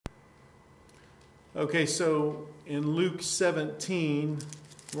Okay, so in Luke 17,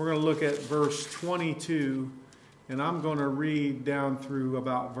 we're going to look at verse 22, and I'm going to read down through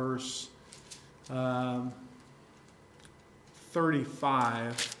about verse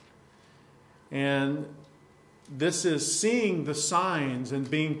 35. And this is seeing the signs and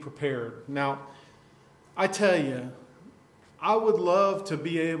being prepared. Now, I tell you, I would love to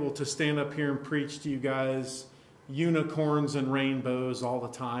be able to stand up here and preach to you guys unicorns and rainbows all the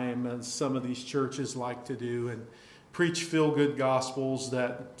time, as some of these churches like to do, and preach feel-good gospels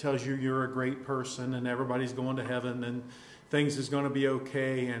that tells you you're a great person and everybody's going to heaven and things is going to be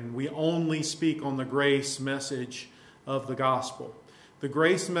okay, and we only speak on the grace message of the gospel. The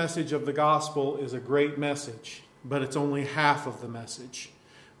grace message of the gospel is a great message, but it's only half of the message.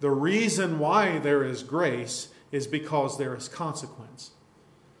 The reason why there is grace is because there is consequence.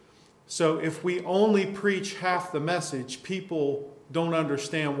 So if we only preach half the message, people don't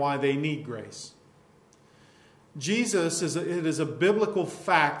understand why they need grace. It is a biblical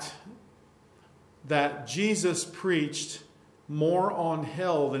fact that Jesus preached more on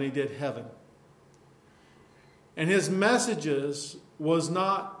hell than he did heaven. And his messages was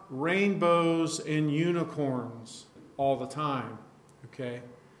not rainbows and unicorns all the time. Okay?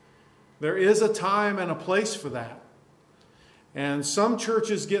 There is a time and a place for that. And some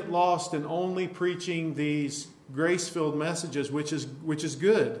churches get lost in only preaching these grace-filled messages, which is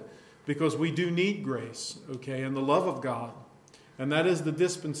good, because we do need grace, okay, and the love of God. And that is the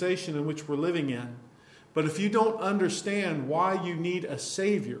dispensation in which we're living in. But if you don't understand why you need a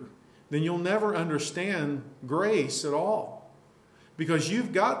Savior, then you'll never understand grace at all. Because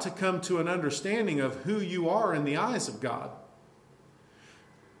you've got to come to an understanding of who you are in the eyes of God.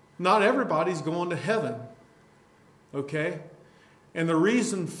 Not everybody's going to heaven, okay? And the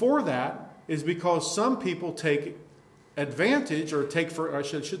reason for that is because some people take advantage, or take for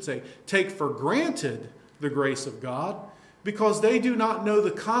granted the grace of God, because they do not know the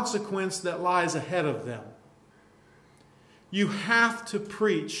consequence that lies ahead of them. You have to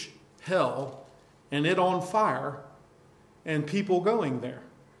preach hell and it on fire and people going there.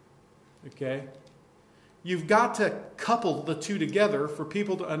 Okay? You've got to couple the two together for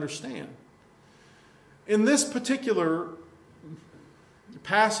people to understand. In this particular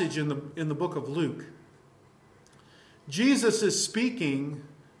passage in the book of Luke, Jesus is speaking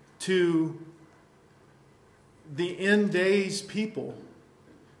to the end days people,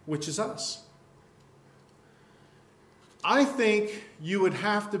 which is us. I think you would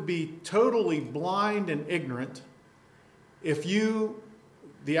have to be totally blind and ignorant if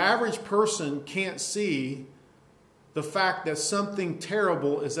the average person can't see the fact that something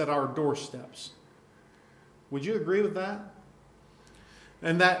terrible is at our doorsteps. Would you agree with that?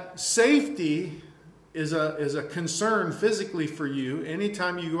 And that safety is a concern physically for you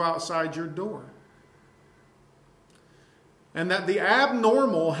anytime you go outside your door. And that the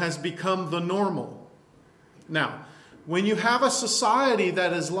abnormal has become the normal. Now, when you have a society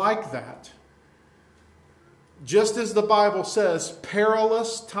that is like that, just as the Bible says,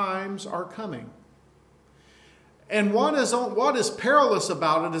 perilous times are coming. And what is perilous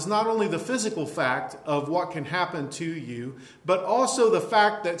about it is not only the physical fact of what can happen to you, but also the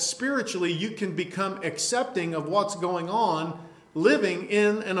fact that spiritually you can become accepting of what's going on, living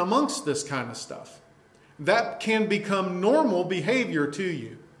in and amongst this kind of stuff. That can become normal behavior to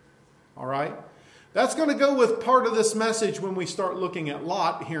you. All right? That's going to go with part of this message when we start looking at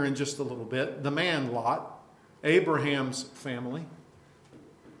Lot here in just a little bit. The man Lot, Abraham's family.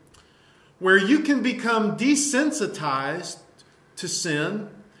 Where you can become desensitized to sin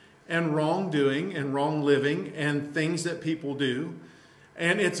and wrongdoing and wrong living and things that people do.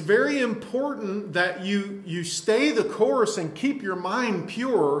 And it's very important that you stay the course and keep your mind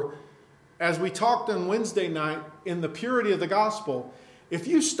pure, as we talked on Wednesday night, in the purity of the gospel. If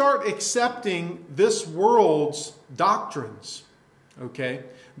you start accepting this world's doctrines, okay,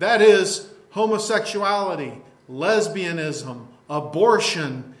 that is homosexuality, lesbianism,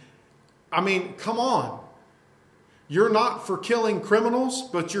 abortion. I mean, come on. You're not for killing criminals,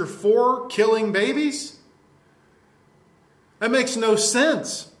 but you're for killing babies? That makes no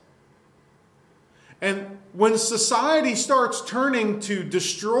sense. And when society starts turning to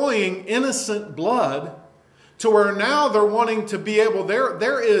destroying innocent blood, to where now they're wanting to be able,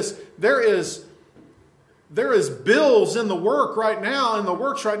 there is bills in the works right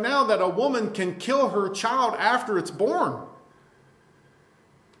now that a woman can kill her child after it's born.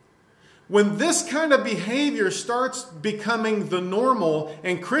 When this kind of behavior starts becoming the normal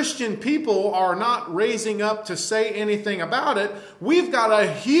and Christian people are not raising up to say anything about it, we've got a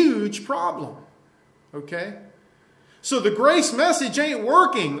huge problem. Okay? So the grace message ain't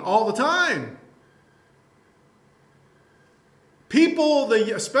working all the time. People,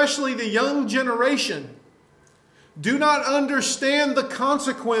 especially the young generation, do not understand the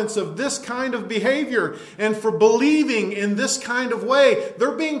consequence of this kind of behavior and for believing in this kind of way.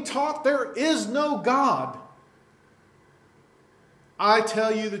 They're being taught there is no God. I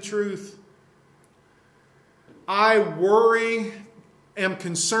tell you the truth. I worry, am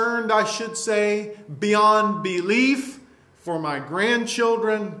concerned, I should say, beyond belief for my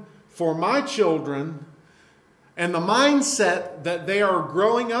grandchildren, for my children, and the mindset that they are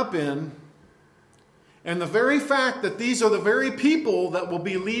growing up in. And the very fact that these are the very people that will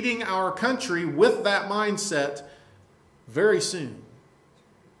be leading our country with that mindset very soon.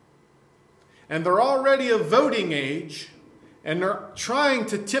 And they're already of voting age, and they're trying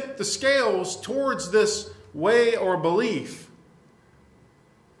to tip the scales towards this way or belief.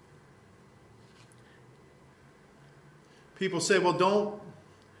 People say, well, don't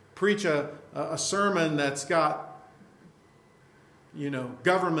preach a sermon that's got,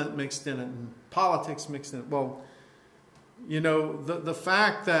 government mixed in it and politics mixed in it. Well, the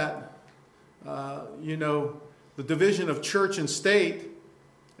fact that, the division of church and state,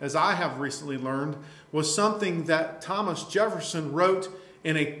 as I have recently learned, was something that Thomas Jefferson wrote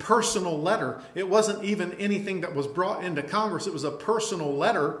in a personal letter. It wasn't even anything that was brought into Congress. It was a personal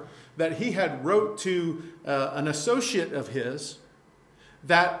letter that he had wrote to an associate of his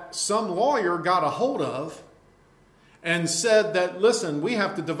that some lawyer got a hold of and said that, listen, we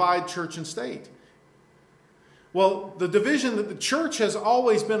have to divide church and state. Well, the division that the church has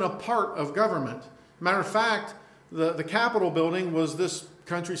always been a part of government. Matter of fact, the Capitol building was this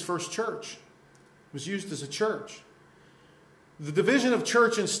country's first church. It was used as a church. The division of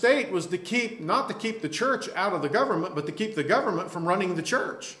church and state was not to keep the church out of the government, but to keep the government from running the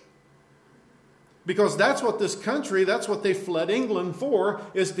church. Because that's what this country, that's what they fled England for,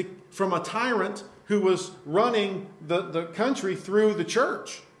 is from a tyrant who was running the country through the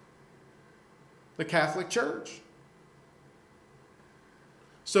church, the Catholic Church.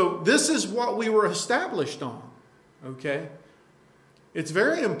 So this is what we were established on, okay? It's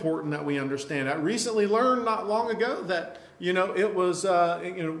very important that we understand. I recently learned not long ago that, it was,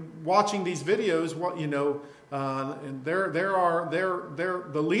 watching these videos, and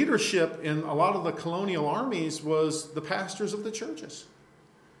the leadership in a lot of the colonial armies was the pastors of the churches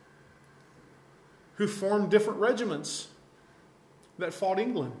who formed different regiments that fought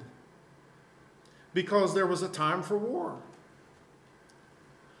England because there was a time for war.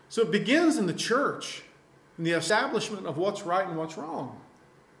 So it begins in the church, in the establishment of what's right and what's wrong.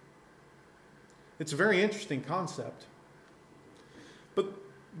 It's a very interesting concept. But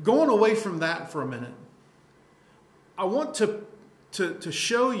going away from that for a minute, I want to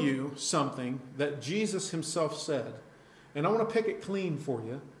show you something that Jesus himself said. And I want to pick it clean for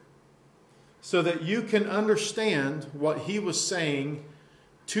you so that you can understand what he was saying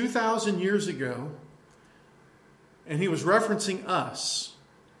 2,000 years ago. And he was referencing us.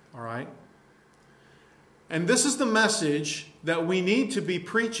 All right? And this is the message that we need to be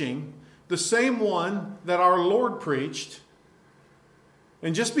preaching, the same one that our Lord preached.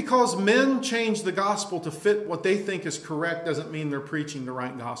 And just because men change the gospel to fit what they think is correct doesn't mean they're preaching the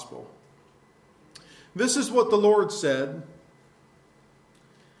right gospel. This is what the Lord said.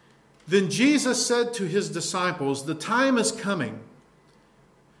 Then Jesus said to his disciples, "The time is coming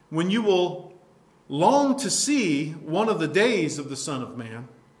when you will long to see one of the days of the Son of Man,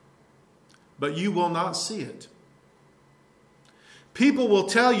 but you will not see it. People will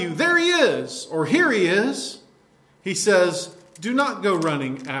tell you, 'There he is,' or 'Here he is.' He says, 'Do not go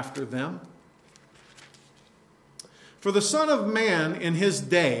running after them. For the Son of Man in his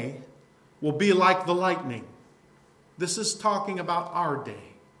day will be like the lightning." This is talking about our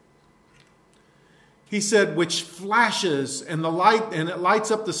day. He said, "Which flashes and it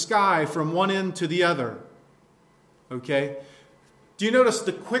lights up the sky from one end to the other." Okay? Do you notice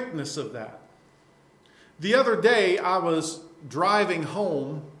the quickness of that? The other day I was driving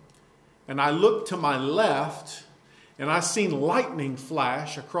home and I looked to my left and I seen lightning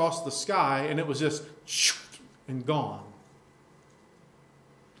flash across the sky, and it was just and gone.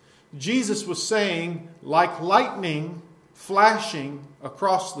 Jesus was saying, like lightning flashing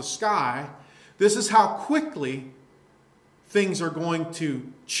across the sky, this is how quickly things are going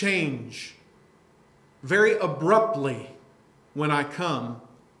to change very abruptly when I come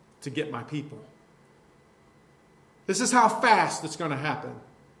to get my people. This is how fast it's going to happen.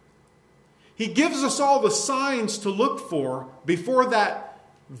 He gives us all the signs to look for before that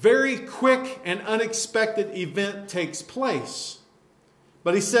very quick and unexpected event takes place.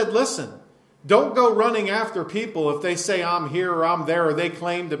 But he said, listen, Don't go running after people if they say I'm here or I'm there or they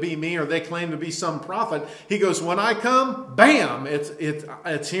claim to be me or they claim to be some prophet. He goes, when I come, bam,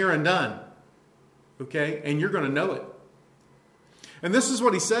 it's here and done. Okay? And you're going to know it. And this is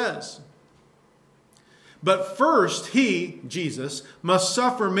what he says. But first he, Jesus, must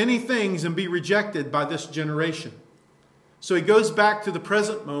suffer many things and be rejected by this generation. So he goes back to the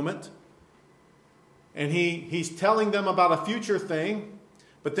present moment and he's telling them about a future thing.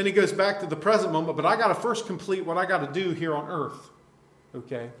 But then he goes back to the present moment. But I got to first complete what I got to do here on earth.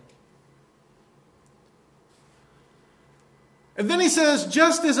 Okay? And then he says,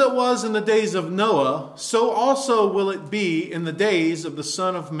 just as it was in the days of Noah, so also will it be in the days of the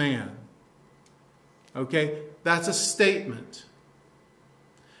Son of Man. Okay? That's a statement.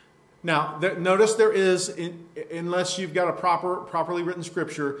 Now, notice there is, unless you've got a properly written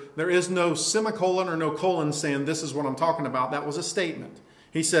scripture, there is no semicolon or no colon saying this is what I'm talking about. That was a statement.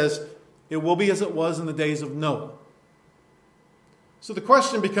 He says, it will be as it was in the days of Noah. So the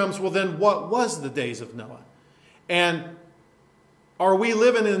question becomes, well then, what was the days of Noah? And are we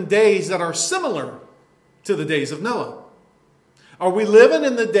living in days that are similar to the days of Noah? Are we living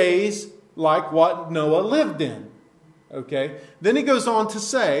in the days like what Noah lived in? Okay. Then he goes on to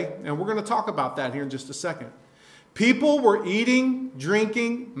say, and we're going to talk about that here in just a second. People were eating,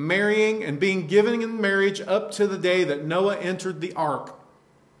 drinking, marrying, and being given in marriage up to the day that Noah entered the ark.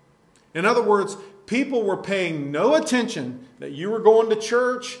 In other words, people were paying no attention that you were going to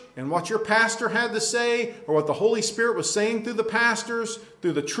church and what your pastor had to say or what the Holy Spirit was saying through the pastors,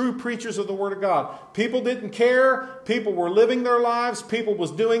 through the true preachers of the Word of God. People didn't care. People were living their lives. People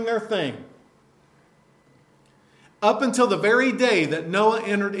was doing their thing. Up until the very day that Noah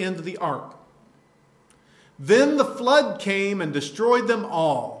entered into the ark. Then the flood came and destroyed them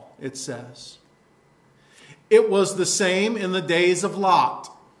all, it says. It was the same in the days of Lot.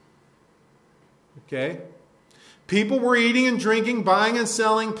 Okay? People were eating and drinking, buying and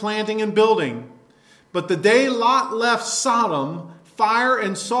selling, planting and building. But the day Lot left Sodom, fire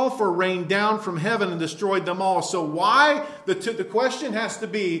and sulfur rained down from heaven and destroyed them all. So why? The question has to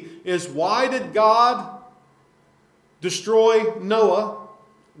be, is why did God destroy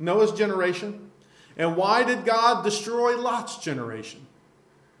Noah's generation? And why did God destroy Lot's generation?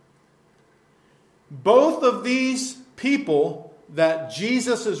 Both of these people that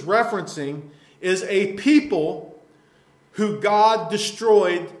Jesus is referencing is a people who God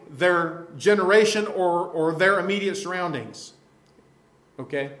destroyed their generation or their immediate surroundings.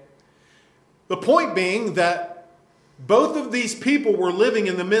 Okay? The point being that both of these people were living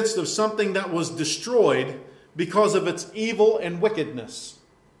in the midst of something that was destroyed because of its evil and wickedness.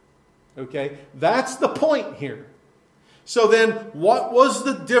 Okay? That's the point here. So then, what was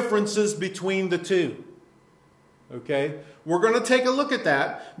the differences between the two? Okay? We're going to take a look at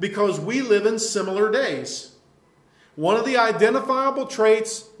that because we live in similar days. One of the identifiable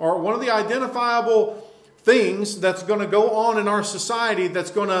traits or one of the identifiable things that's going to go on in our society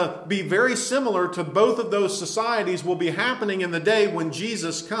that's going to be very similar to both of those societies will be happening in the day when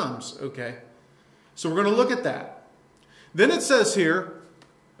Jesus comes. Okay? So we're going to look at that. Then it says here,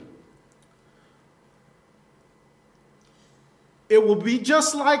 it will be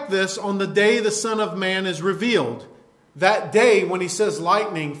just like this on the day the Son of Man is revealed. That day when he says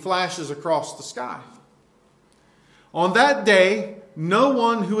lightning flashes across the sky. On that day, no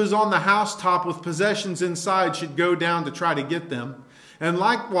one who is on the housetop with possessions inside should go down to try to get them. And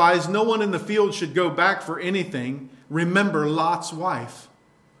likewise, no one in the field should go back for anything. Remember Lot's wife.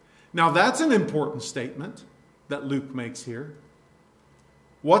 Now that's an important statement that Luke makes here.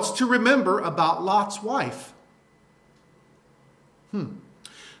 What's to remember about Lot's wife?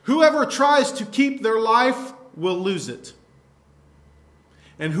 Whoever tries to keep their life will lose it.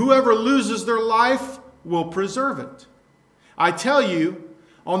 And whoever loses their life will preserve it. I tell you,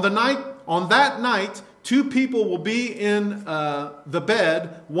 on that night, two people will be in the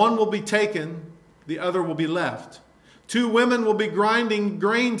bed. One will be taken, the other will be left. Two women will be grinding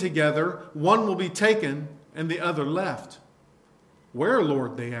grain together. One will be taken and the other left. Where,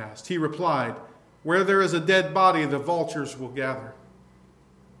 Lord? They asked. He replied, where there is a dead body, the vultures will gather.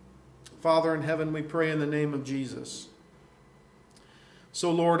 Father in heaven, we pray in the name of Jesus. So,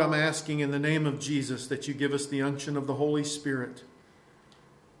 Lord, I'm asking in the name of Jesus that you give us the unction of the Holy Spirit,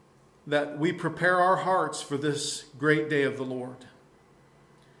 that we prepare our hearts for this great day of the Lord.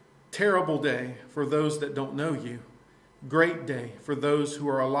 Terrible day for those that don't know you. Great day for those who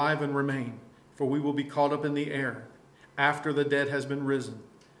are alive and remain, for we will be caught up in the air after the dead has been risen.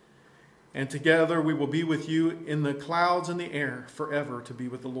 And together we will be with you in the clouds in the air forever to be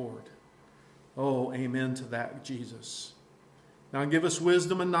with the Lord. Oh, amen to that, Jesus. Now give us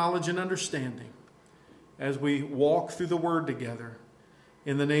wisdom and knowledge and understanding as we walk through the Word together.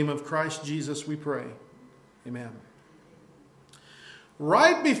 In the name of Christ Jesus we pray. Amen.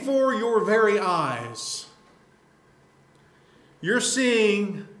 Right before your very eyes, you're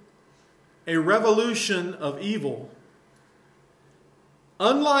seeing a revolution of evil.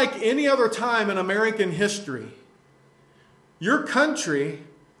 Unlike any other time in American history, your country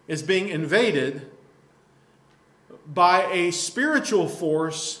is being invaded by a spiritual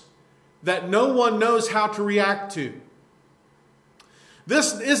force that no one knows how to react to.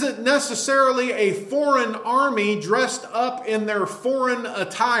 This isn't necessarily a foreign army dressed up in their foreign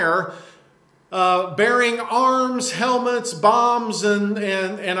attire, bearing arms, helmets, bombs, and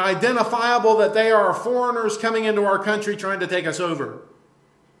identifiable that they are foreigners coming into our country trying to take us over.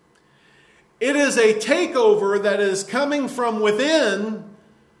 It is a takeover that is coming from within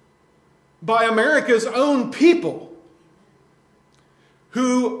by America's own people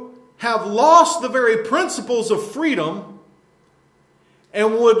who have lost the very principles of freedom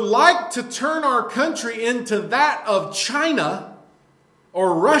and would like to turn our country into that of China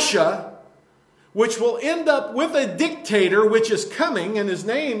or Russia, which will end up with a dictator which is coming, and his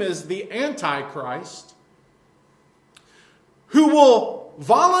name is the Antichrist, who will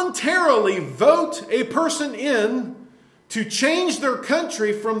voluntarily vote a person in to change their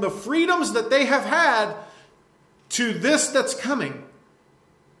country from the freedoms that they have had to this that's coming.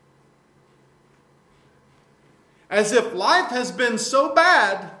 As if life has been so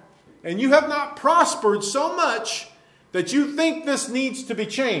bad and you have not prospered so much that you think this needs to be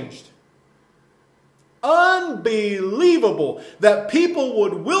changed. Unbelievable that people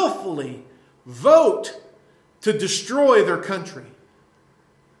would willfully vote to destroy their country.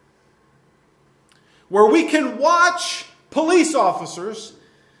 Where we can watch police officers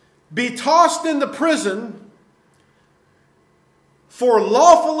be tossed into prison for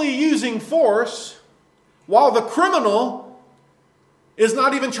lawfully using force while the criminal is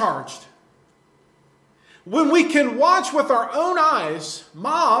not even charged. When we can watch with our own eyes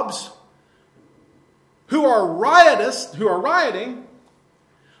mobs who are rioting,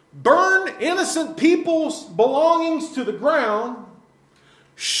 burn innocent people's belongings to the ground,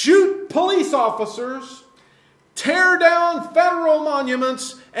 shoot police officers, tear down federal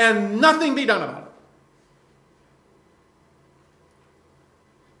monuments, and nothing be done about it.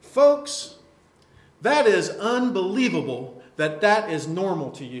 Folks, that is unbelievable that is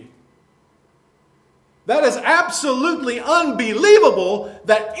normal to you. That is absolutely unbelievable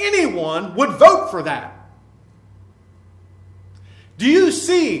that anyone would vote for that. Do you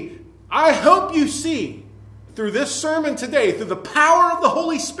see? I hope you see through this sermon today, through the power of the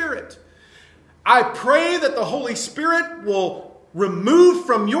Holy Spirit. I pray that the Holy Spirit will remove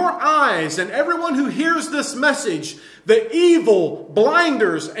from your eyes and everyone who hears this message the evil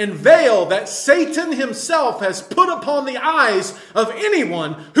blinders and veil that Satan himself has put upon the eyes of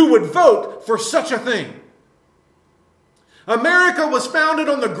anyone who would vote for such a thing. America was founded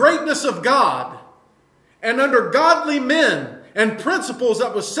on the greatness of God and under godly men and principles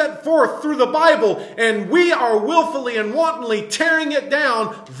that was set forth through the Bible, and we are willfully and wantonly tearing it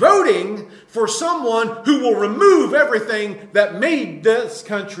down, voting for someone who will remove everything that made this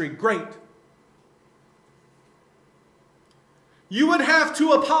country great. You would have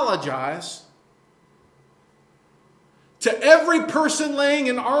to apologize to every person laying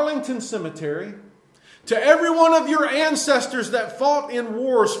in Arlington Cemetery, to every one of your ancestors that fought in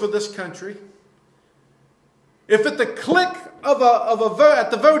wars for this country, if at the click of a vote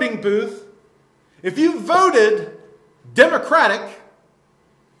at the voting booth, if you voted Democratic,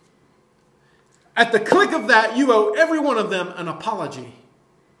 at the click of that, you owe every one of them an apology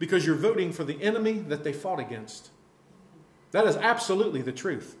because you're voting for the enemy that they fought against. That is absolutely the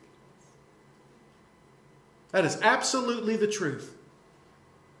truth. That is absolutely the truth.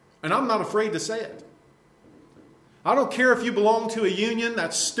 And I'm not afraid to say it. I don't care if you belong to a union,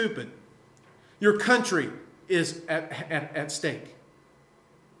 that's stupid. Your country is at stake.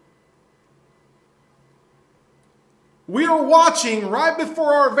 We are watching right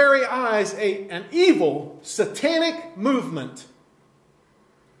before our very eyes an evil, satanic movement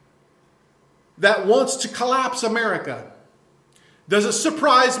that wants to collapse America. Does it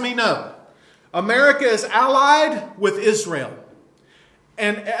surprise me? No. America is allied with Israel.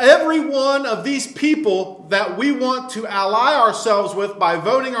 And every one of these people that we want to ally ourselves with by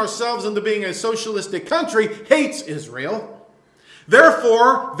voting ourselves into being a socialistic country hates Israel.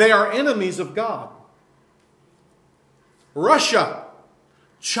 Therefore, they are enemies of God. Russia,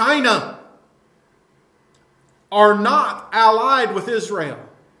 China are not allied with Israel.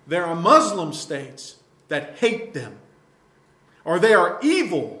 There are Muslim states that hate them. or they are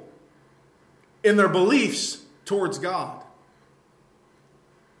evil in their beliefs towards God.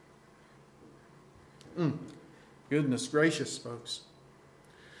 Goodness gracious, folks.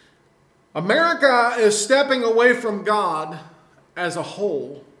 America is stepping away from God as a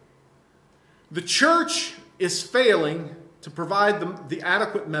whole. The church is failing to provide the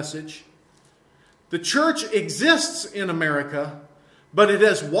adequate message. The church exists in America, but it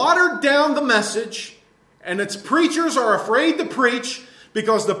has watered down the message, and its preachers are afraid to preach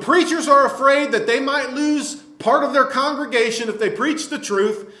because the preachers are afraid that they might lose part of their congregation if they preach the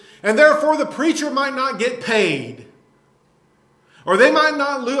truth, and therefore the preacher might not get paid. Or they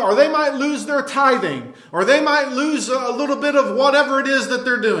might lose their tithing, or they might lose a little bit of whatever it is that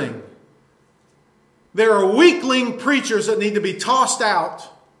they're doing. There are weakling preachers that need to be tossed out,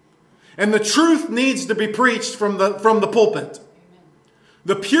 and the truth needs to be preached from the pulpit. Amen.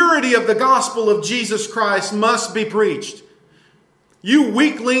 The purity of the gospel of Jesus Christ must be preached. You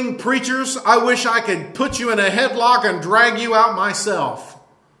weakling preachers, I wish I could put you in a headlock and drag you out myself.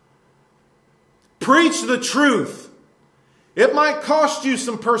 Preach the truth. It might cost you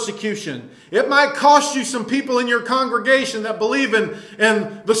some persecution. It might cost you some people in your congregation that believe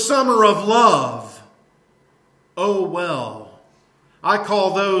in the summer of love. Oh well. I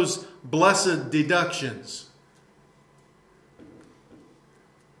call those blessed deductions.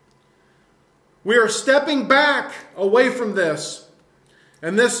 We are stepping back away from this.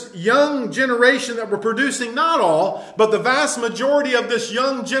 And this young generation that we're producing, not all, but the vast majority of this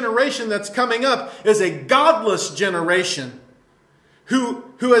young generation that's coming up is a godless generation who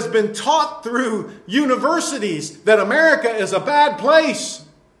has been taught through universities that America is a bad place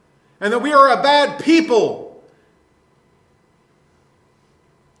and that we are a bad people.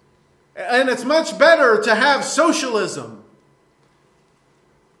 And it's much better to have socialism.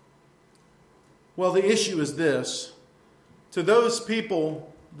 Well, the issue is this. To those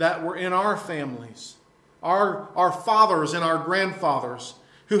people that were in our families, our fathers and our grandfathers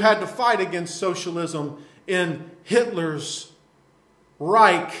who had to fight against socialism in Hitler's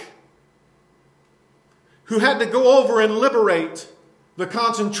Reich, who had to go over and liberate the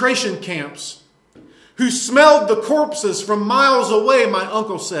concentration camps, who smelled the corpses from miles away, my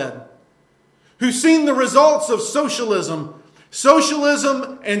uncle said, who seen the results of socialism.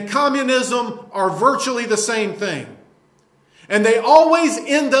 Socialism and communism are virtually the same thing. And they always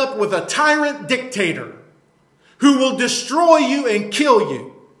end up with a tyrant dictator who will destroy you and kill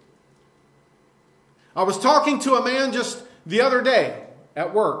you. I was talking to a man just the other day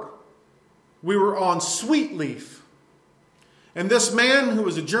at work. We were on Sweetleaf. And this man, who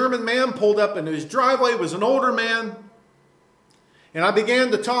was a German man, pulled up into his driveway, was an older man. And I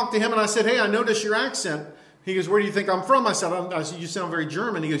began to talk to him and I said, "Hey, I noticed your accent." He goes, "Where do you think I'm from?" I said, "You sound very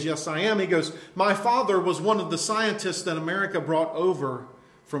German." He goes, "Yes, I am." He goes, "My father was one of the scientists that America brought over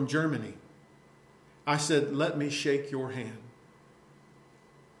from Germany." I said, "Let me shake your hand."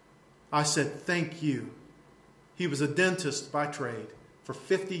 I said, "Thank you." He was a dentist by trade for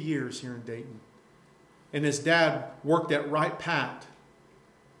 50 years here in Dayton. And his dad worked at Wright Pat.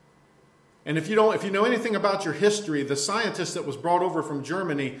 And if you know anything about your history, the scientist that was brought over from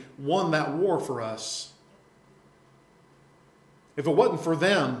Germany won that war for us. If it wasn't for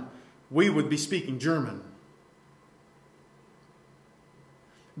them, we would be speaking German.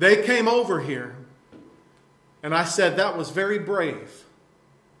 They came over here, and I said, "That was very brave."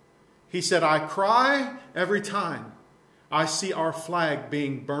 He said, "I cry every time I see our flag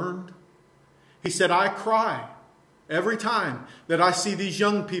being burned." He said, "I cry every time that I see these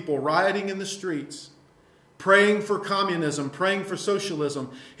young people rioting in the streets, praying for communism, praying for socialism."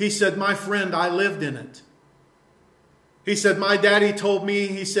 He said, "My friend, I lived in it." He said, "My daddy told me,"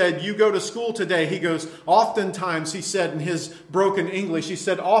 he said, "you go to school today." He goes, "Oftentimes," he said in his broken English, he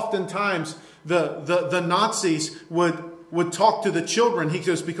said, "Oftentimes the Nazis would talk to the children." He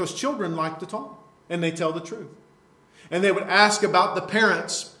goes, "Because children like to talk and they tell the truth." And they would ask about the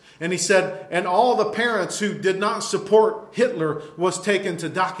parents. And he said, and all the parents who did not support Hitler was taken to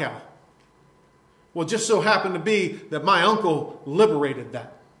Dachau. Well, just so happened to be that my uncle liberated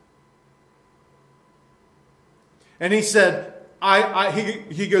that. And he said,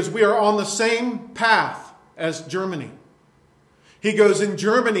 he goes, "We are on the same path as Germany." He goes, in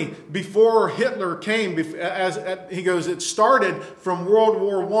Germany, before Hitler came, he goes, it started from World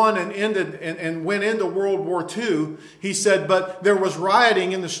War I and ended and went into World War II. He said, but there was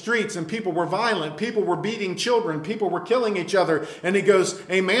rioting in the streets and people were violent. People were beating children. People were killing each other. And he goes,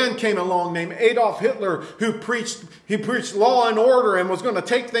 a man came along named Adolf Hitler who preached law and order and was going to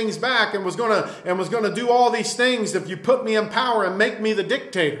take things back and was going to do all these things if you put me in power and make me the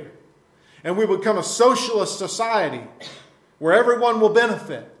dictator. And we would become a socialist society. where everyone will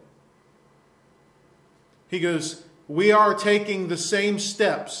benefit. He goes, we are taking the same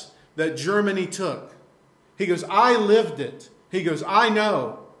steps that Germany took. He goes, I lived it. He goes, I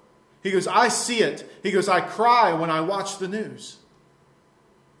know. He goes, I see it. He goes, I cry when I watch the news.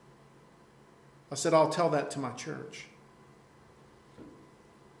 I said, I'll tell that to my church.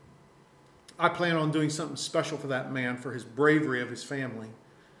 I plan on doing something special for that man, for his bravery of his family.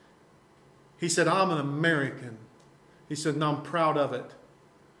 He said, I'm an American. He said, and I'm proud of it.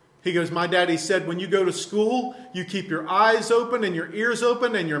 He goes, my daddy said, when you go to school, you keep your eyes open and your ears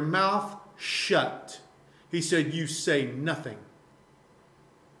open and your mouth shut. He said, you say nothing.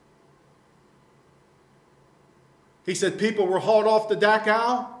 He said, people were hauled off to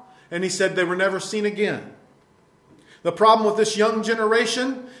Dachau, and he said they were never seen again. The problem with this young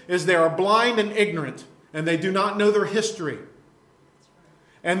generation is they are blind and ignorant, and they do not know their history.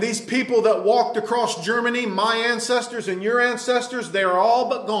 And these people that walked across Germany, my ancestors and your ancestors, they are all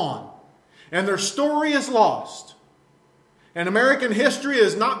but gone. And their story is lost. And American history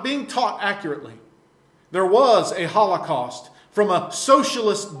is not being taught accurately. There was a Holocaust from a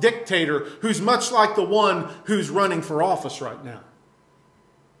socialist dictator who's much like the one who's running for office right now.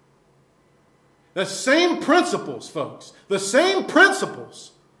 The same principles, folks. The same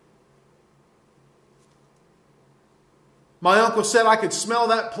principles. My uncle said I could smell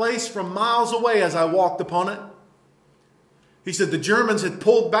that place from miles away as I walked upon it. He said the Germans had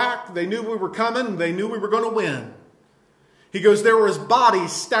pulled back. They knew we were coming. They knew we were going to win. He goes, there was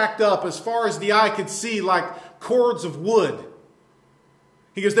bodies stacked up as far as the eye could see like cords of wood.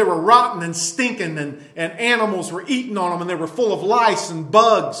 He goes, they were rotten and stinking and animals were eating on them and they were full of lice and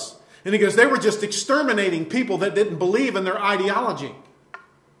bugs. And he goes, they were just exterminating people that didn't believe in their ideology.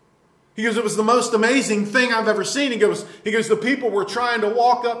 He goes, it was the most amazing thing I've ever seen. He goes, the people were trying to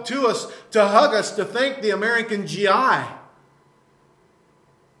walk up to us, to hug us, to thank the American GI.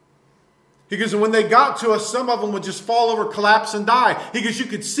 He goes, and when they got to us, some of them would just fall over, collapse, and die. He goes, you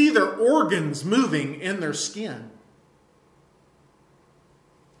could see their organs moving in their skin.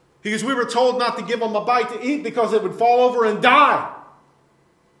 He goes, we were told not to give them a bite to eat because it would fall over and die.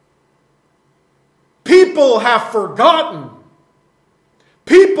 People have forgotten.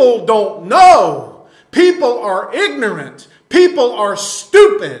 People don't know. People are ignorant. People are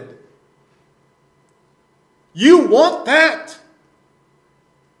stupid. You want that?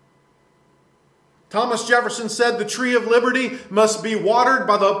 Thomas Jefferson said the tree of liberty must be watered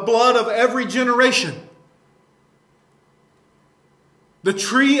by the blood of every generation. The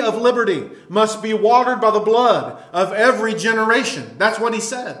tree of liberty must be watered by the blood of every generation. That's what he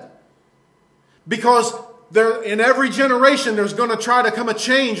said. Because in every generation there's going to try to come a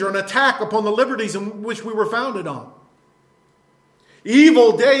change or an attack upon the liberties in which we were founded on.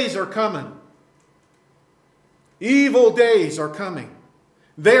 Evil days are coming. Evil days are coming.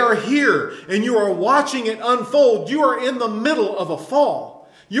 They are here and you are watching it unfold. You are in the middle of a fall.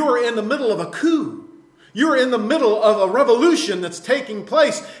 You are in the middle of a coup. You are in the middle of a revolution that's taking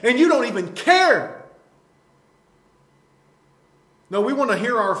place and you don't even care. No, we want to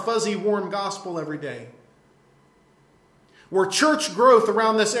hear our fuzzy, warm gospel every day. Where church growth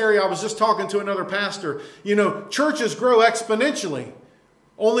around this area, I was just talking to another pastor. You know, churches grow exponentially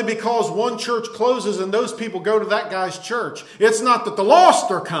only because one church closes and those people go to that guy's church. It's not that the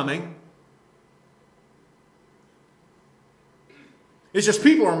lost are coming. It's just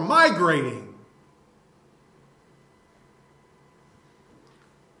people are migrating.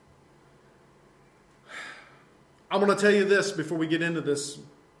 I'm going to tell you this before we get into this.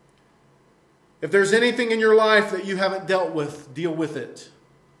 If there's anything in your life that you haven't dealt with, deal with it.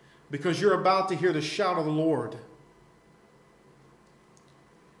 Because you're about to hear the shout of the Lord.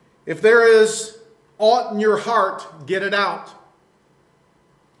 If there is aught in your heart, get it out.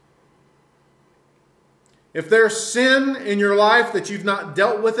 If there's sin in your life that you've not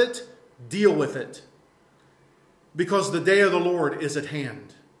dealt with it, deal with it. Because the day of the Lord is at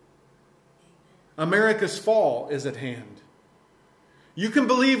hand. America's fall is at hand. You can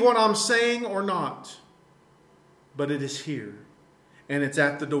believe what I'm saying or not, but it is here, and it's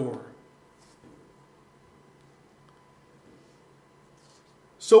at the door.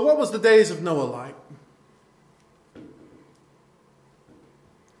 So what was the days of Noah like?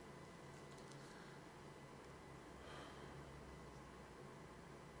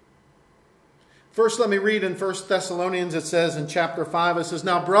 First, let me read in 1 Thessalonians, it says in chapter 5, it says,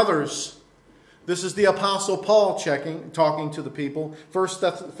 now brothers, this is the Apostle Paul talking to the people. 1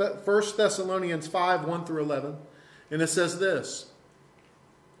 Thessalonians 5, 1 through 11. And it says this.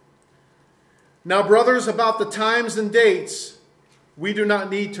 Now, brothers, about the times and dates, we do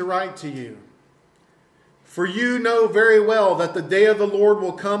not need to write to you. For you know very well that the day of the Lord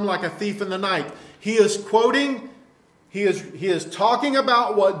will come like a thief in the night. He is quoting, he is talking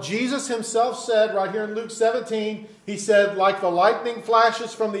about what Jesus himself said right here in Luke 17. He said, like the lightning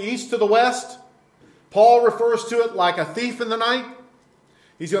flashes from the east to the west. Paul refers to it like a thief in the night.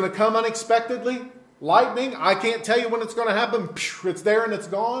 He's going to come unexpectedly. Lightning, I can't tell you when it's going to happen. It's there and it's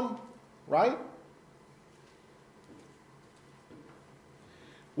gone. Right?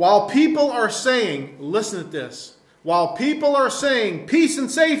 While people are saying, listen to this, while people are saying peace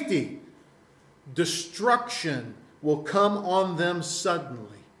and safety, destruction will come on them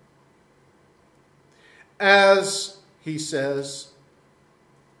suddenly. As, he says,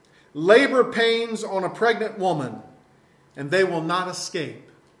 labor pains on a pregnant woman, and they will not escape.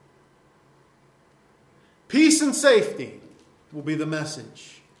 Peace and safety will be the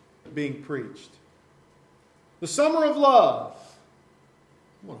message being preached. The summer of love.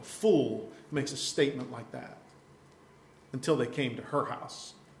 What a fool makes a statement like that until they came to her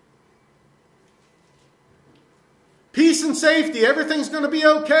house. Peace and safety, everything's going to be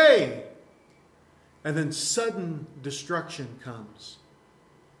okay. And then sudden destruction comes.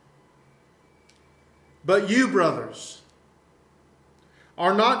 But you, brothers,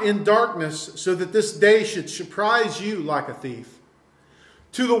 are not in darkness so that this day should surprise you like a thief.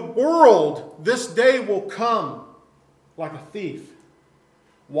 To the world, this day will come like a thief.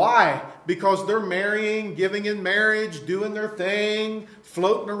 Why? Because they're marrying, giving in marriage, doing their thing,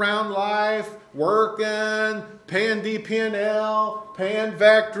 floating around life, working, paying DP&L, paying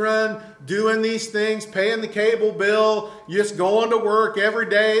Vectren, doing these things, paying the cable bill, just going to work every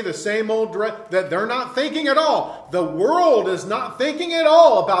day, the same old that they're not thinking at all. The world is not thinking at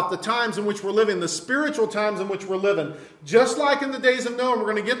all about the times in which we're living, the spiritual times in which we're living. Just like in the days of Noah,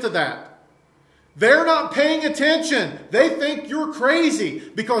 we're going to get to that. They're not paying attention. They think you're crazy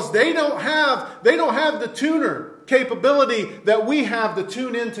because they don't have the tuner capability that we have to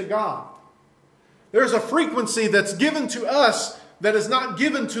tune into God. There's a frequency that's given to us that is not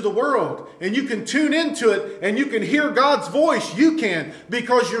given to the world. And you can tune into it and you can hear God's voice. You can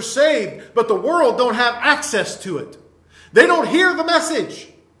because you're saved. But the world don't have access to it. They don't hear the message.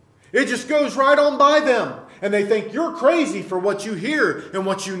 It just goes right on by them. And they think you're crazy for what you hear and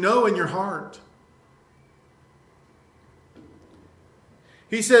what you know in your heart.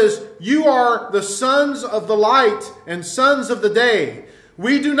 He says, you are the sons of the light and sons of the day.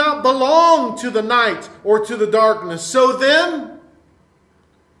 We do not belong to the night or to the darkness. So then,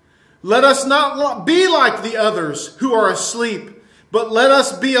 let us not be like the others who are asleep, but let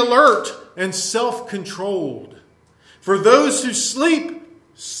us be alert and self-controlled. For those who sleep,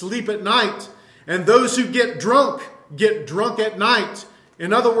 sleep at night. And those who get drunk at night.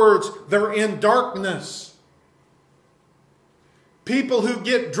 In other words, they're in darkness. People who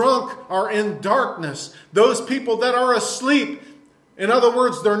get drunk are in darkness. Those people that are asleep, in other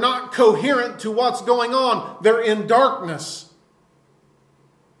words, they're not coherent to what's going on. They're in darkness.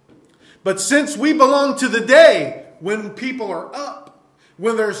 But since we belong to the day, when people are up,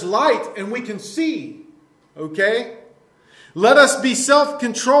 when there's light and we can see, okay? Let us be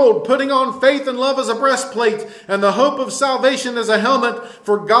self-controlled, putting on faith and love as a breastplate and the hope of salvation as a helmet.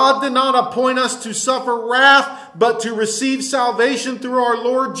 For God did not appoint us to suffer wrath, but to receive salvation through our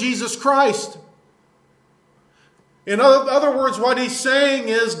Lord Jesus Christ. In other words, what he's saying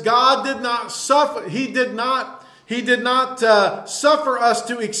is God did not suffer. He did not suffer us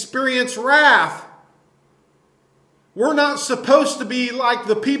to experience wrath. We're not supposed to be like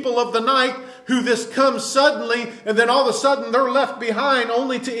the people of the night who this comes suddenly and then all of a sudden they're left behind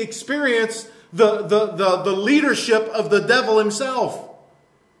only to experience the leadership of the devil himself.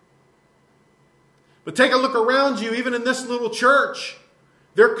 But take a look around you, even in this little church.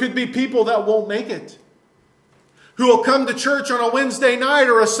 There could be people that won't make it. Who will come to church on a Wednesday night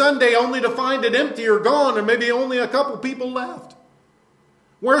or a Sunday only to find it empty or gone and maybe only a couple people left.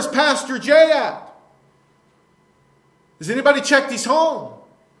 Where's Pastor Jay at? Has anybody checked his home?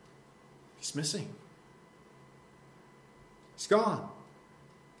 He's missing. He's gone.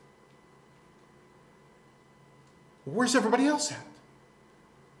 Where's everybody else at?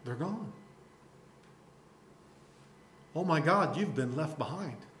 They're gone. Oh my God, you've been left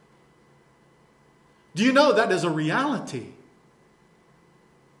behind. Do you know that is a reality?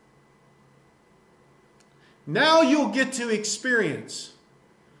 Now you'll get to experience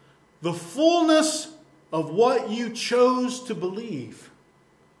the fullness of what you chose to believe.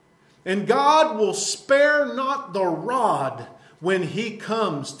 And God will spare not the rod when He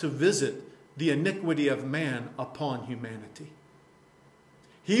comes to visit the iniquity of man upon humanity.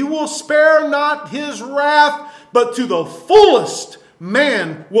 He will spare not His wrath, but to the fullest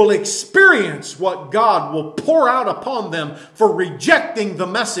man will experience what God will pour out upon them for rejecting the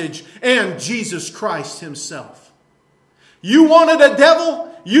message and Jesus Christ himself. You wanted a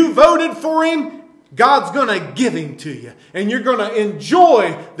devil, you voted for him, God's going to give him to you. And you're going to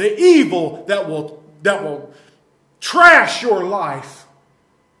enjoy the evil that will trash your life.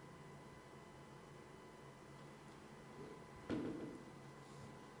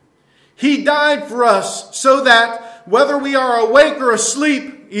 He died for us so that whether we are awake or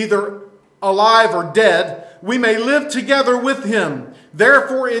asleep, either alive or dead, we may live together with him.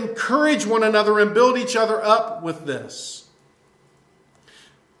 Therefore, encourage one another and build each other up with this.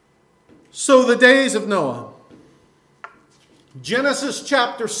 So the days of Noah. Genesis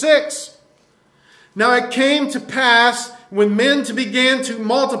chapter 6. Now it came to pass when men began to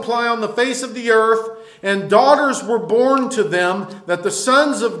multiply on the face of the earth, and daughters were born to them, that the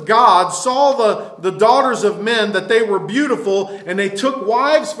sons of God saw the daughters of men, that they were beautiful, and they took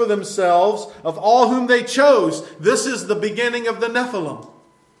wives for themselves of all whom they chose. This is the beginning of the Nephilim.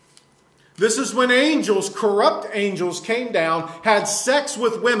 This is when angels, corrupt angels, came down, had sex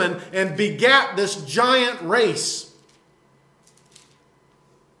with women, and begat this giant race.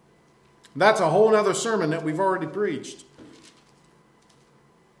 That's a whole other sermon that we've already preached.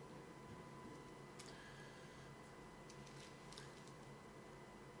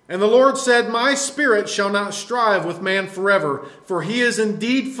 And the Lord said, My spirit shall not strive with man forever, for he is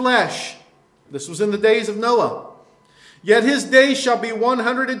indeed flesh. This was in the days of Noah. Yet his days shall be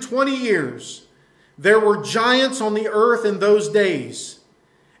 120 years. There were giants on the earth in those days.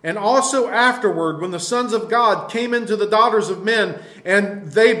 And also afterward, when the sons of God came into the daughters of men,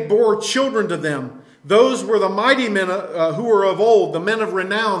 and they bore children to them. Those were the mighty men who were of old, the men of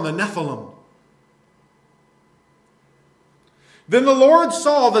renown, the Nephilim. Then the Lord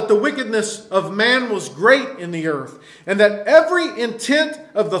saw that the wickedness of man was great in the earth, and that every intent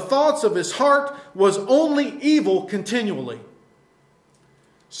of the thoughts of his heart was only evil continually.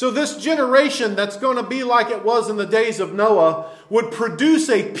 So this generation that's going to be like it was in the days of Noah would produce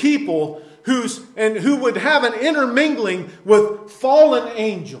a people who would have an intermingling with fallen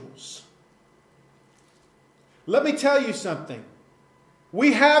angels. Let me tell you something.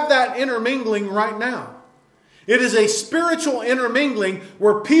 We have that intermingling right now. It is a spiritual intermingling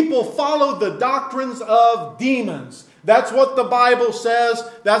where people follow the doctrines of demons. That's what the Bible says.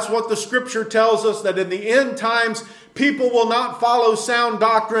 That's what the Scripture tells us, that in the end times, people will not follow sound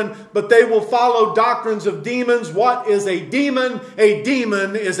doctrine, but they will follow doctrines of demons. What is a demon? A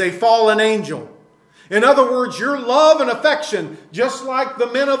demon is a fallen angel. In other words, your love and affection, just like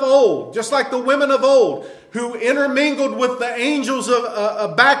the men of old, just like the women of old, who intermingled with the angels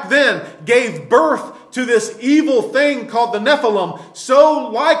of back then, gave birth to this evil thing called the Nephilim, so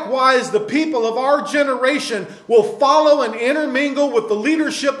likewise the people of our generation will follow and intermingle with the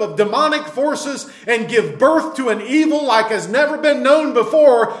leadership of demonic forces and give birth to an evil like has never been known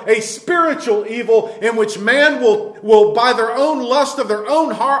before, a spiritual evil in which man will by their own lust of their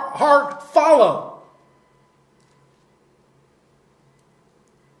own heart follow.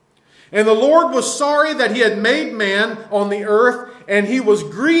 And the Lord was sorry that he had made man on the earth, and he was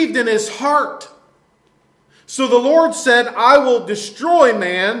grieved in his heart. So the Lord said, I will destroy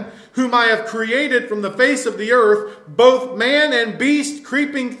man, whom I have created from the face of the earth, both man and beast,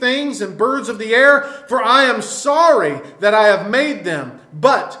 creeping things and birds of the air, for I am sorry that I have made them.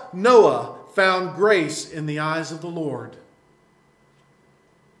 But Noah found grace in the eyes of the Lord.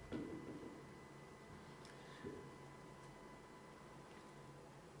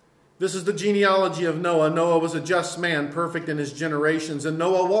 This is the genealogy of Noah. Noah was a just man, perfect in his generations, and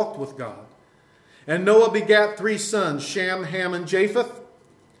Noah walked with God. And Noah begat 3 sons, Shem, Ham, and Japheth.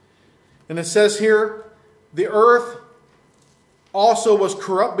 And it says here, the earth also was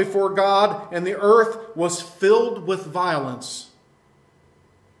corrupt before God, and the earth was filled with violence.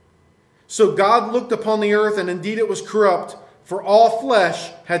 So God looked upon the earth, and indeed it was corrupt, for all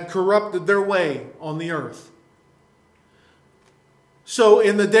flesh had corrupted their way on the earth. So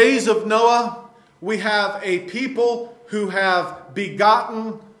in the days of Noah, we have a people who have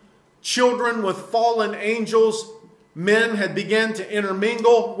begotten children with fallen angels. Men had begun to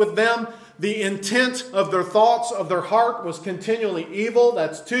intermingle with them. The intent of their thoughts, of their heart, was continually evil.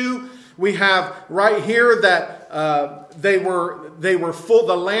 That's 2. We have right here that they were full.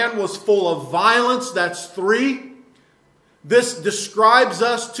 The land was full of violence. That's 3. This describes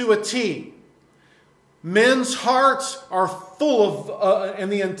us to a T. Men's hearts are full of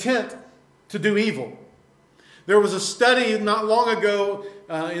and the intent to do evil. There was a study not long ago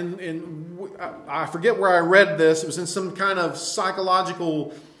I forget where I read this. It was in some kind of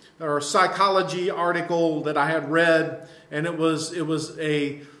psychological or a psychology article that I had read, and it was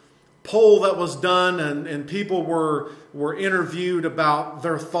a poll that was done, and people were interviewed about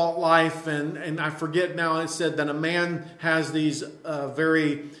their thought life, and I forget now, it said that a man has these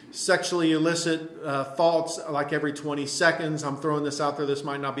very sexually illicit thoughts like every 20 seconds. I'm throwing this out there, this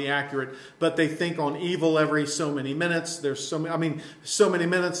might not be accurate, but they think on evil every so many minutes. There's so many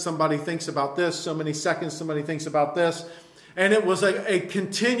minutes somebody thinks about this, so many seconds somebody thinks about this, and it was a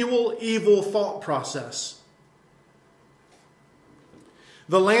continual evil thought process.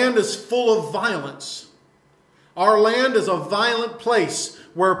 The land is full of violence. Our land is a violent place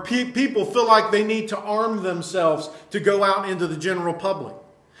where people feel like they need to arm themselves to go out into the general public.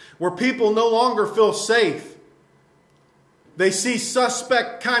 Where people no longer feel safe. They see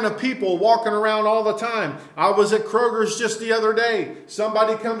suspect kind of people walking around all the time. I was at Kroger's just the other day.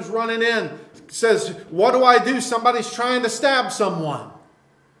 Somebody comes running in, says, "What do I do? Somebody's trying to stab someone."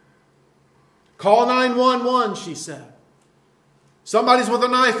 "Call 911, she said. Somebody's with a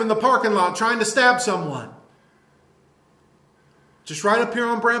knife in the parking lot trying to stab someone. Just right up here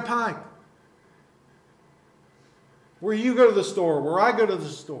on Brant Pike. Where you go to the store, where I go to the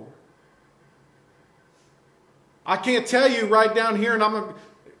store. I can't tell you right down here,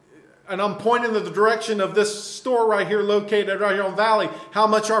 and I'm pointing in the direction of this store right here, located right here on Valley, how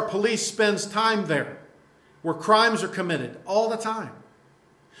much our police spends time there, where crimes are committed all the time.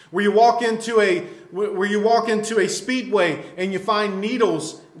 Where you walk into a speedway and you find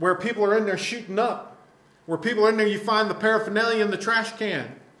needles where people are in there shooting up. Where people are in there, you find the paraphernalia in the trash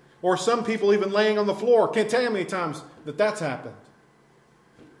can. Or some people even laying on the floor. Can't tell you how many times that's happened.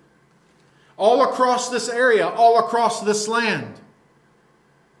 All across this area, all across this land.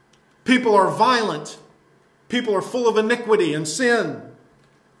 People are violent. People are full of iniquity and sin.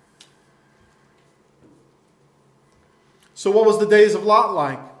 So what was the days of Lot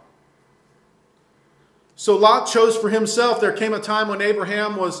like? So Lot chose for himself. There came a time when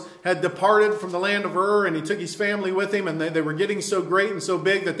Abraham had departed from the land of Ur, and he took his family with him, and they were getting so great and so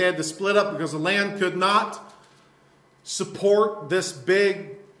big that they had to split up because the land could not support this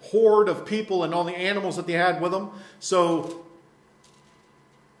big horde of people and all the animals that they had with them. So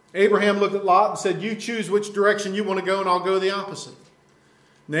Abraham looked at Lot and said, "You choose which direction you want to go, and I'll go the opposite."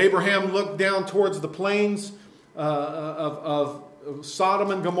 And Abraham looked down towards the plains of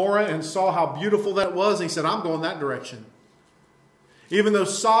Sodom and Gomorrah and saw how beautiful that was. And he said, "I'm going that direction." Even though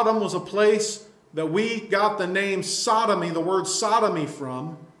Sodom was a place that we got the name sodomy, the word sodomy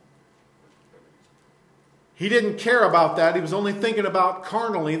from, he didn't care about that. He was only thinking about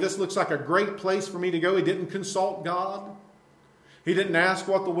carnally. This looks like a great place for me to go. He didn't consult God. He didn't ask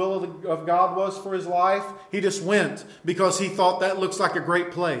what the will of God was for his life. He just went because he thought that looks like a great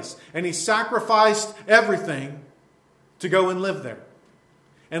place. And he sacrificed everything to go and live there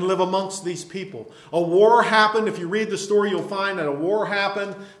and live amongst these people. A war happened. If you read the story, you'll find that a war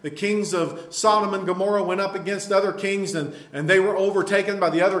happened. The kings of Sodom and Gomorrah went up against other kings, and they were overtaken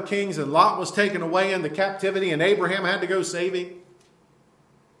by the other kings, and Lot was taken away into captivity, and Abraham had to go save him.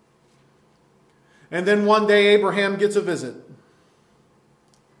 And then one day Abraham gets a visit.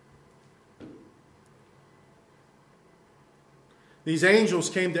 These angels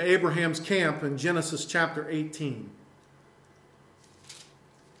came to Abraham's camp in Genesis chapter 18.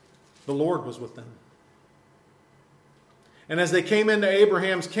 The Lord was with them. And as they came into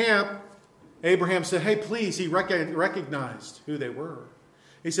Abraham's camp, Abraham said, "Hey, please," he recognized who they were.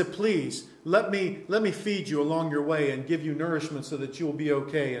 He said, "Please, let me feed you along your way and give you nourishment so that you will be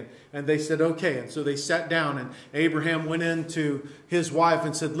okay." And they said, "Okay." And so they sat down, and Abraham went into his wife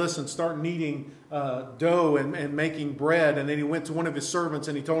and said, "Listen, start kneading dough and making bread." And then he went to one of his servants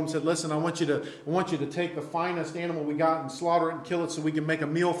and he told him, said, "Listen, I want you to take the finest animal we got and slaughter it and kill it so we can make a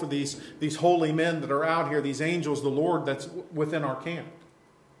meal for these holy men that are out here, these angels, the Lord that's within our camp."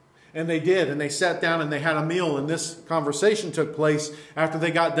 And they did, and they sat down and they had a meal, and this conversation took place after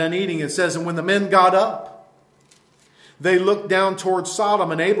they got done eating. It says, "And when the men got up, they looked down towards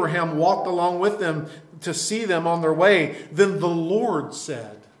Sodom, and Abraham walked along with them to see them on their way. Then the Lord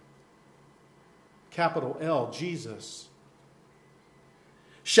said," capital L, Jesus,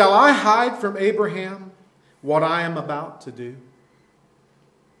 "Shall I hide from Abraham what I am about to do?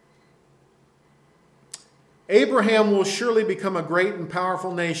 Abraham will surely become a great and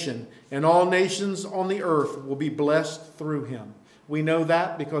powerful nation, and all nations on the earth will be blessed through him." We know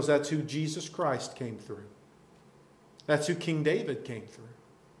that because that's who Jesus Christ came through. That's who King David came through.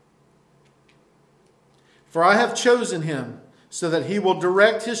 "For I have chosen him so that he will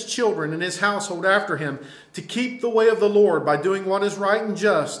direct his children and his household after him to keep the way of the Lord by doing what is right and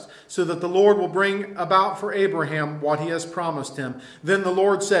just, so that the Lord will bring about for Abraham what he has promised him. Then the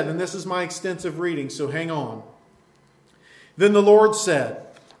Lord said," and this is my extensive reading, so hang on. "Then the Lord said,"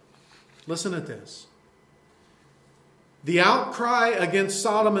 listen at this, "the outcry against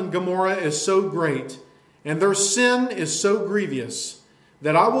Sodom and Gomorrah is so great, and their sin is so grievous,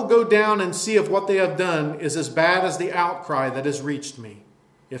 that I will go down and see if what they have done is as bad as the outcry that has reached me.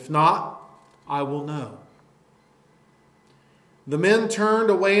 If not, I will know." The men turned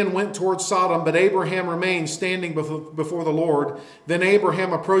away and went toward Sodom, but Abraham remained standing before the Lord. Then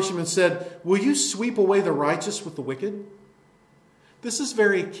Abraham approached him and said, "Will you sweep away the righteous with the wicked?" This is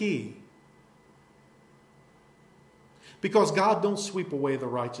very key. Because God don't sweep away the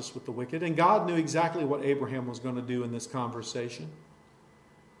righteous with the wicked. And God knew exactly what Abraham was going to do in this conversation.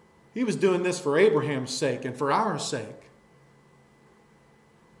 He was doing this for Abraham's sake and for our sake.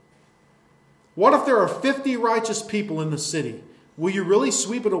 What if there are 50 righteous people in the city? Will you really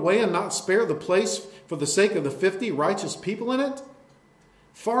sweep it away and not spare the place for the sake of the 50 righteous people in it?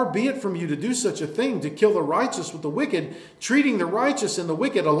 Far be it from you to do such a thing, to kill the righteous with the wicked, treating the righteous and the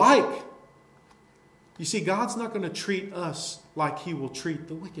wicked alike. You see, God's not going to treat us like He will treat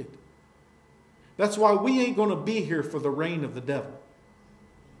the wicked. That's why we ain't going to be here for the reign of the devil.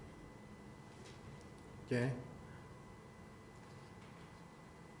 Okay?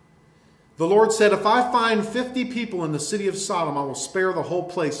 The Lord said, "If I find 50 people in the city of Sodom, I will spare the whole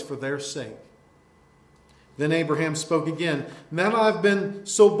place for their sake." Then Abraham spoke again, "Now I've been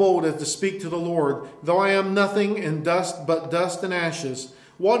so bold as to speak to the Lord, though I am nothing in dust but dust and ashes.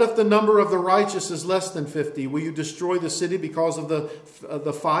 What if the number of the righteous is less than 50? Will you destroy the city because of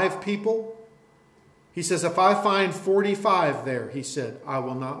the 5 people?" He says, "If I find 45 there," he said, "I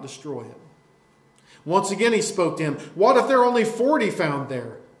will not destroy it." Once again he spoke to him, "What if there are only 40 found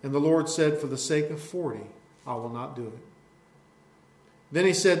there?" And the Lord said, "For the sake of 40, I will not do it." Then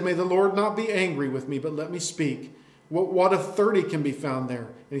he said, "May the Lord not be angry with me, but let me speak. What if 30 can be found there?"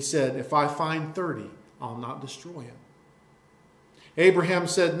 And he said, "If I find 30, I'll not destroy it." Abraham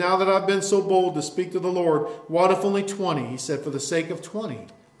said, "Now that I've been so bold to speak to the Lord, what if only 20? He said, "For the sake of 20,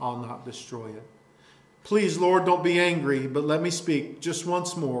 I'll not destroy it." "Please, Lord, don't be angry, but let me speak just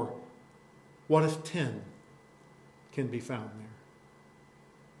once more. What if 10 can be found there?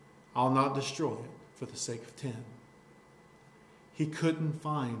 I'll not destroy it for the sake of 10. He couldn't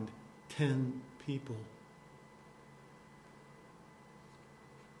find 10 people.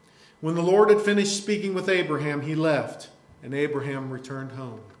 When the Lord had finished speaking with Abraham, he left, and Abraham returned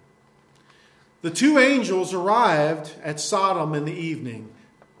home. The 2 angels arrived at Sodom in the evening.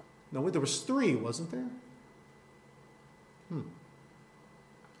 No, there was 3, wasn't there?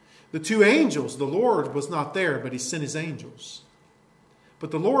 The 2 angels, the Lord was not there, but he sent his angels.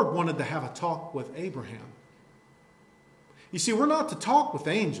 But the Lord wanted to have a talk with Abraham. You see, we're not to talk with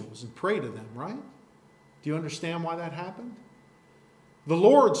angels and pray to them, right? Do you understand why that happened? The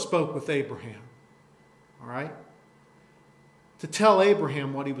Lord spoke with Abraham, all right? To tell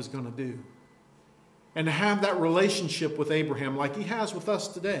Abraham what he was going to do. And to have that relationship with Abraham like he has with us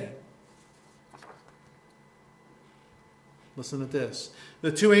today. Listen to this.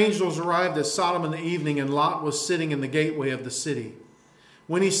 The 2 angels arrived at Sodom in the evening, and Lot was sitting in the gateway of the city.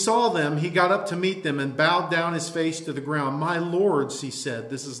 When he saw them, he got up to meet them and bowed down his face to the ground. "My lords," he said,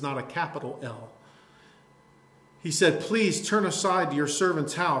 this is not a capital L. He said, "Please turn aside to your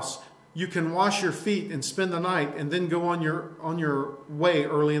servant's house. You can wash your feet and spend the night and then go on your way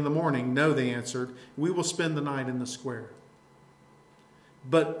early in the morning." "No," they answered, "we will spend the night in the square."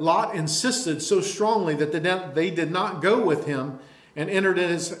 But Lot insisted so strongly that they did not go with him and entered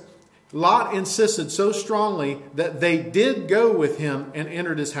his. Lot insisted so strongly that they did go with him and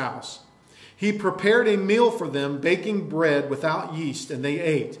entered his house. He prepared a meal for them, baking bread without yeast, and they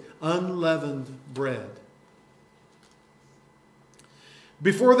ate unleavened bread.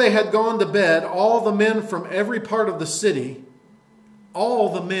 Before they had gone to bed, all the men from every part of the city,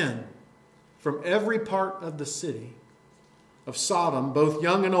 of Sodom, both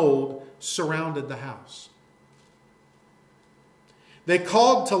young and old, surrounded the house. They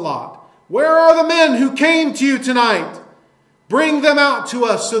called to Lot, "Where are the men who came to you tonight? Bring them out to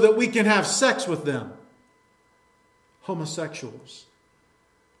us so that we can have sex with them." Homosexuals.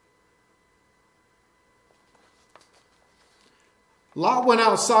 Lot went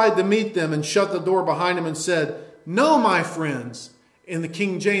outside to meet them and shut the door behind him and said, "No, my friends." In the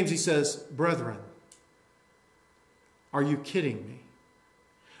King James he says, "Brethren." Are you kidding me?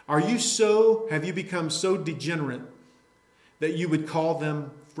 Have you become so degenerate that you would call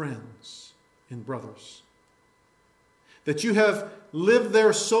them friends and brothers? that you have lived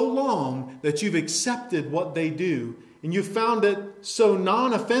there so long that you've accepted what they do, and you found it so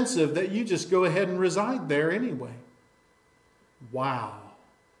non-offensive that you just go ahead and reside there anyway. Wow.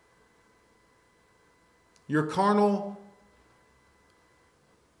 Your carnal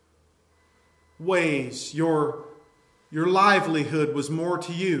ways, your livelihood was more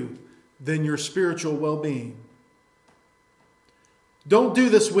to you than your spiritual well-being. Don't do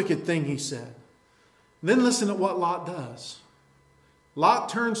this wicked thing, he said. Then listen to what Lot does. Lot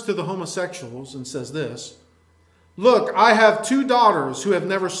turns to the homosexuals and says this, "Look, I have 2 daughters who have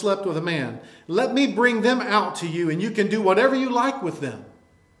never slept with a man. Let me bring them out to you, and you can do whatever you like with them."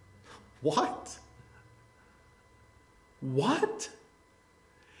 What? What?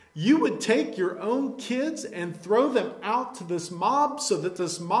 You would take your own kids and throw them out to this mob so that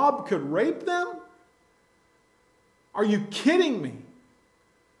this mob could rape them? Are you kidding me?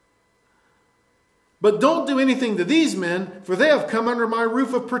 "But don't do anything to these men, for they have come under my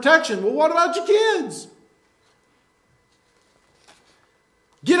roof of protection." Well, what about your kids?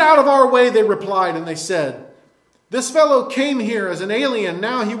 "Get out of our way," they replied, and they said, "This fellow came here as an alien.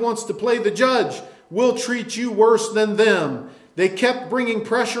 Now he wants to play the judge. We'll treat you worse than them." They kept bringing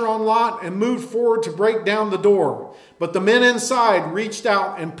pressure on Lot and moved forward to break down the door. But the men inside reached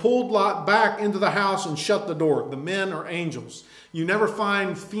out and pulled Lot back into the house and shut the door. The men are angels. You never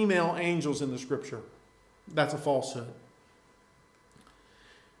find female angels in the scripture. That's a falsehood.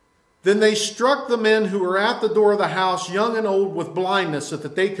 Then they struck the men who were at the door of the house, young and old, with blindness, so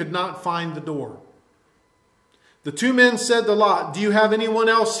that they could not find the door. The 2 men said to Lot, "Do you have anyone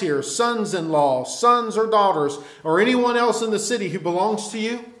else here, sons-in-law, sons or daughters, or anyone else in the city who belongs to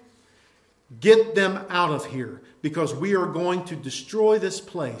you? Get them out of here, because we are going to destroy this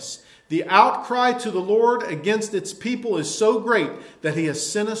place. The outcry to the Lord against its people is so great that he has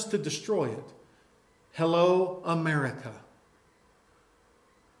sent us to destroy it." Hello, America.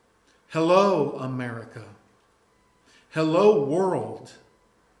 Hello, America. Hello, world.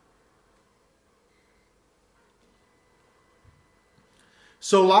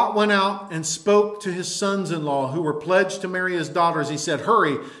 So Lot went out and spoke to his sons-in-law who were pledged to marry his daughters. He said,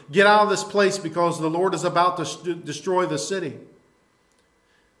 "Hurry, get out of this place because the Lord is about to destroy the city."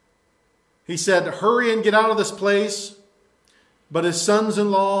 He said, "Hurry and get out of this place." But his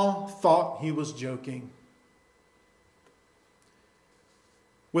sons-in-law thought he was joking.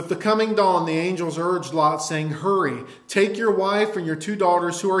 With the coming dawn, the angels urged Lot, saying, "Hurry, take your wife and your 2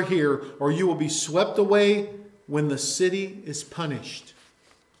 daughters who are here, or you will be swept away when the city is punished."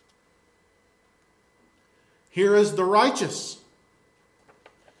 Here is the righteous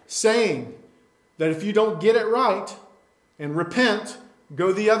saying that if you don't get it right and repent,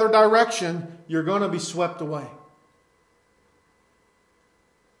 go the other direction, you're going to be swept away.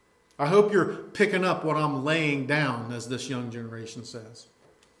 I hope you're picking up what I'm laying down, as this young generation says.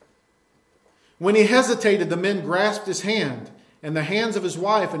 When he hesitated, the men grasped his hand and the hands of his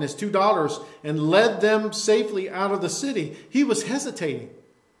wife and his 2 daughters and led them safely out of the city. He was hesitating.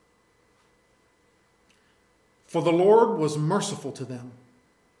 For the Lord was merciful to them.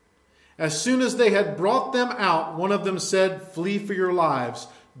 As soon as they had brought them out, one of them said, "Flee for your lives.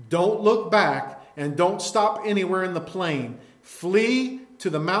 Don't look back and don't stop anywhere in the plain. Flee to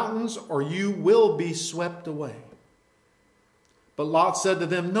the mountains or you will be swept away." But Lot said to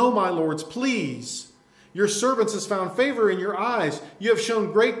them, "No, my lords, please. Your servants has found favor in your eyes. You have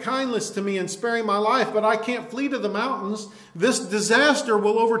shown great kindness to me in sparing my life, but I can't flee to the mountains. This disaster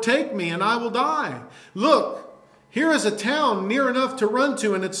will overtake me and I will die. Look, here is a town near enough to run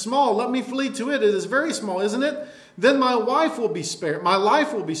to, and it's small. Let me flee to it. It is very small, isn't it? Then my wife will be spared. My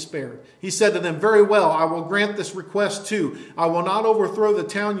life will be spared." He said to them, "Very well, I will grant this request too. I will not overthrow the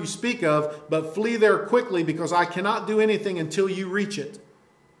town you speak of, but flee there quickly, because I cannot do anything until you reach it."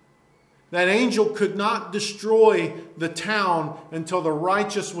 That angel could not destroy the town until the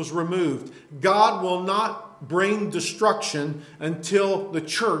righteous was removed. God will not bring destruction until the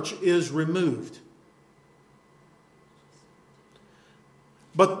church is removed.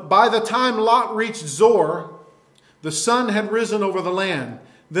 But by the time Lot reached Zoar, the sun had risen over the land.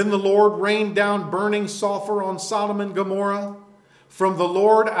 Then the Lord rained down burning sulfur on Sodom and Gomorrah. From the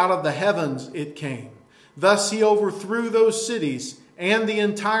Lord out of the heavens it came. Thus he overthrew those cities and the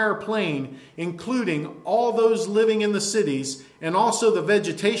entire plain, including all those living in the cities and also the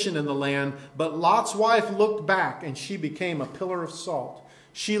vegetation in the land. But Lot's wife looked back and she became a pillar of salt.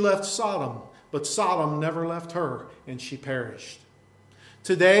 She left Sodom, but Sodom never left her, and she perished.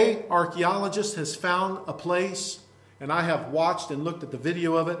 Today, archaeologists has found a place, and I have watched and looked at the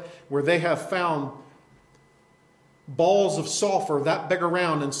video of it, where they have found balls of sulfur that big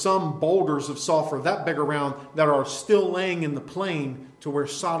around and some boulders of sulfur that big around that are still laying in the plain to where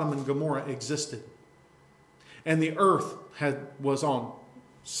Sodom and Gomorrah existed. And the earth was in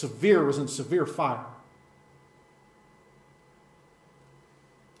severe fire.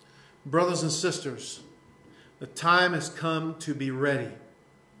 Brothers and sisters, the time has come to be ready.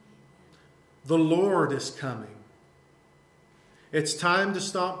 The Lord is coming. It's time to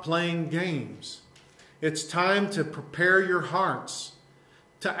stop playing games. It's time to prepare your hearts,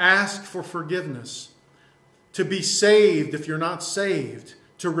 to ask for forgiveness, to be saved if you're not saved,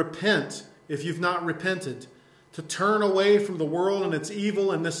 to repent if you've not repented, to turn away from the world and its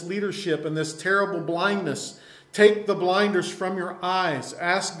evil and this leadership and this terrible blindness. Take the blinders from your eyes.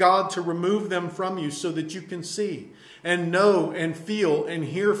 Ask God to remove them from you so that you can see and know and feel and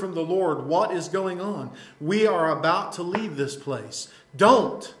hear from the Lord what is going on. We are about to leave this place.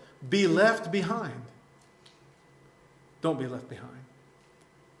 Don't be left behind. Don't be left behind.